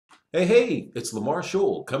Hey, it's Lamar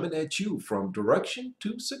coming at you from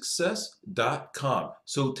direction2success.com.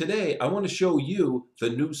 So today I want to show you the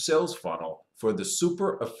new sales funnel for the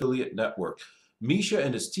Super Affiliate Network. Misha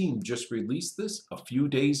and his team just released this a few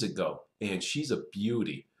days ago, and she's a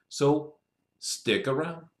beauty. So stick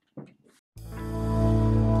around.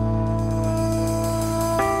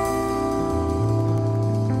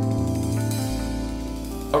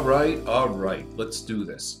 All right, let's do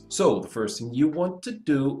this. So the first thing you want to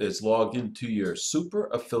do is log into your Super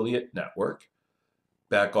Affiliate Network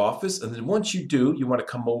back office. And then once you do, you want to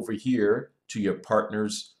come over here to your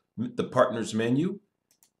partners, the partners menu,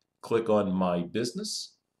 click on My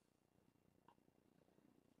Business.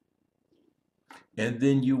 And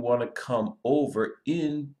then you want to come over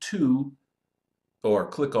into, or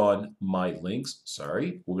click on My Links.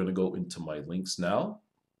 Sorry, we're going to go into My Links now.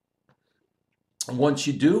 And once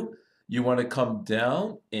you do, you want to come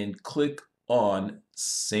down and click on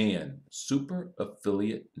SAN, Super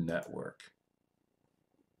Affiliate Network.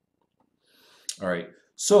 All right,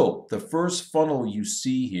 so the first funnel you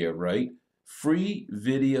see here, right? Free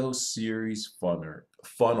video series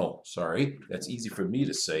funnel, sorry, that's easy for me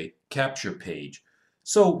to say, capture page.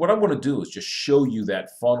 So what I want to do is just show you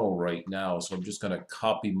that funnel right now. So I'm just going to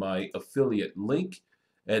copy my affiliate link,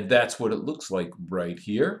 and that's what it looks like right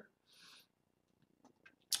here.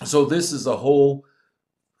 So this is a whole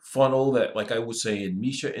funnel that, like I was saying,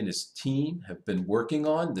 Misha and his team have been working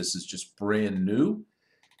on. This is just brand new.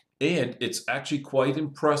 And it's actually quite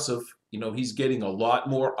impressive. You know, he's getting a lot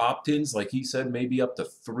more opt-ins, like he said, maybe up to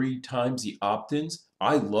 3 times the opt-ins.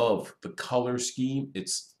 I love the color scheme. It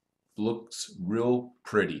looks real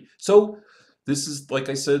pretty. So this is, like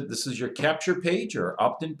I said, this is your capture page or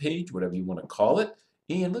opt-in page, whatever you want to call it.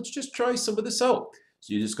 And let's just try some of this out.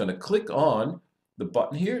 So you're just going to click on the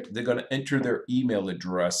button here. They're going to enter their email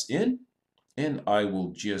address in. And I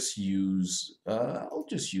will just use, I'll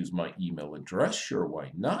just use my email address. Sure,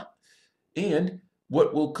 why not? And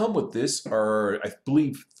what will come with this are, I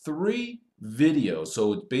believe, 3 videos.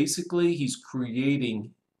 So basically, he's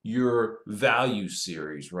creating your value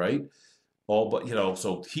series, right? But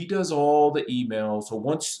so he does all the emails. So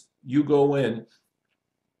once you go in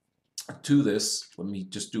to this, let me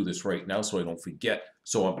just do this right now so I don't forget.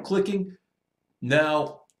 So I'm clicking.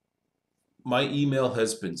 Now my email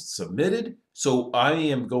has been submitted. So I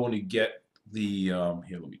am going to get the,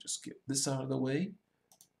 here, let me just get this out of the way.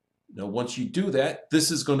 Now, once you do that, this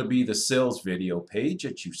is going to be the sales video page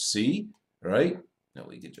that you see, right? Now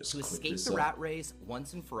we can just to click escape this the up. rat race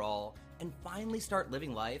once and for all and finally start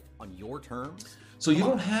living life on your terms. So you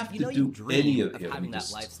don't have to do any of it. Having that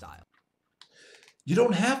lifestyle. You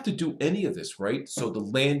don't have to do any of this, right? So the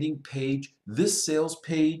landing page, this sales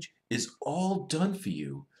page is all done for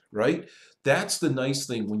you, right? That's the nice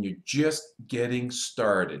thing when you're just getting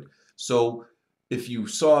started. So if you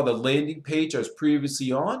saw the landing page I was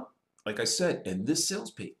previously on, like I said, and this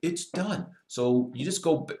sales page, it's done. So you just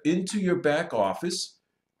go into your back office,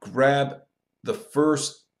 grab the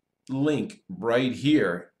first link right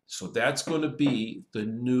here. So that's going to be the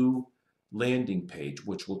new landing page,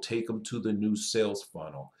 which will take them to the new sales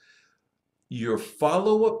funnel. Your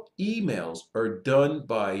follow-up emails are done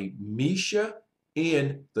by Misha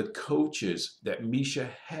and the coaches that Misha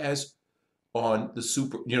has on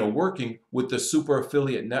the working with the Super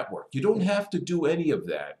Affiliate Network. You don't have to do any of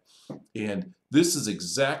that. And this is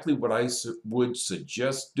exactly what I would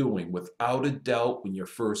suggest doing without a doubt when you're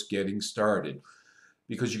first getting started.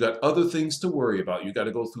 Because you got other things to worry about. You got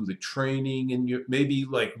to go through the training and you maybe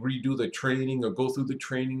like redo the training or go through the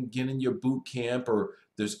training again in your boot camp, or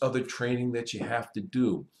there's other training that you have to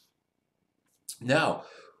do. Now,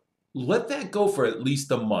 let that go for at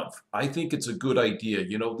least a month. I think it's a good idea.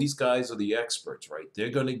 You know, these guys are the experts, right? They're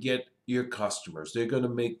going to get your customers. They're going to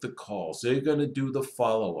make the calls. They're going to do the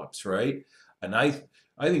follow-ups, right? And I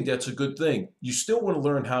think that's a good thing. You still want to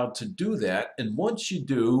learn how to do that. And once you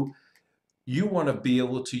do, you want to be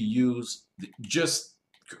able to use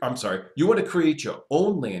you want to create your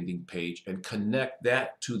own landing page and connect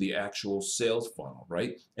that to the actual sales funnel,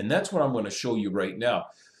 right? And that's what I'm going to show you right now.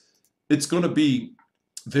 It's going to be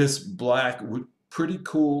this black, pretty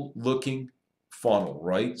cool looking funnel,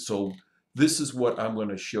 right? So this is what I'm going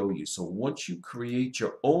to show you. So once you create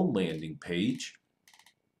your own landing page,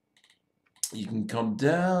 you can come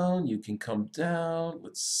down,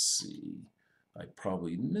 let's see. I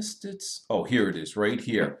probably missed it. Oh, here it is, right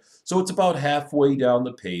here. So it's about halfway down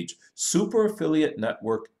the page. Super Affiliate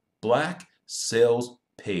Network Black Sales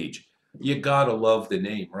Page. You gotta love the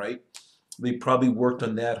name, right? They probably worked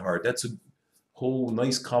on that hard. That's a whole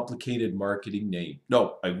nice complicated marketing name.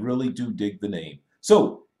 No, I really do dig the name.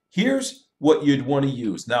 So here's what you'd want to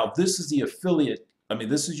use. Now, this is the affiliate. I mean,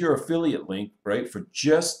 this is your affiliate link, right, for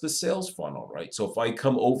just the sales funnel, right? So if I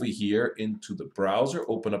come over here into the browser,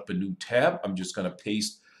 open up a new tab, I'm just going to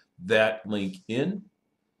paste that link in.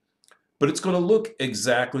 But it's going to look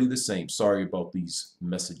exactly the same. Sorry about these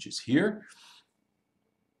messages here.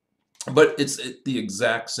 But it's the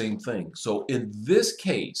exact same thing. So in this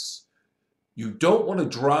case, you don't want to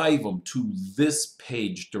drive them to this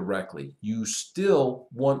page directly. You still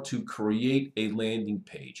want to create a landing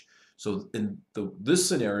page. So in this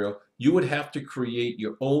scenario, you would have to create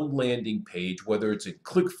your own landing page, whether it's in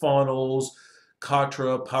ClickFunnels,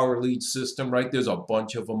 Katra, Power Lead System, right? There's a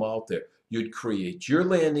bunch of them out there. You'd create your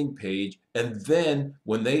landing page, and then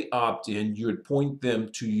when they opt in, you'd point them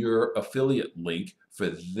to your affiliate link for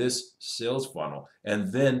this sales funnel.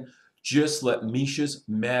 And then just let Misha's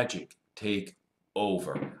magic take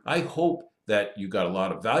over. I hope that you got a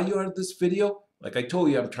lot of value out of this video. Like I told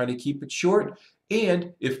you, I'm trying to keep it short.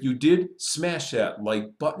 And if you did, smash that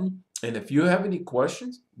like button. And if you have any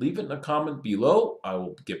questions, leave it in a comment below. I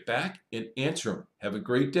will get back and answer them. Have a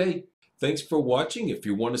great day. Thanks for watching. If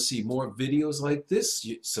you want to see more videos like this,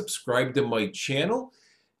 subscribe to my channel.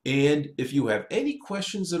 And if you have any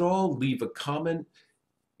questions at all, leave a comment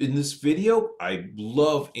in this video. I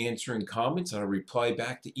love answering comments, and I reply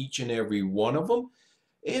back to each and every one of them.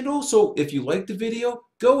 And also, if you like the video,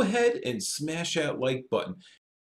 go ahead and smash that like button.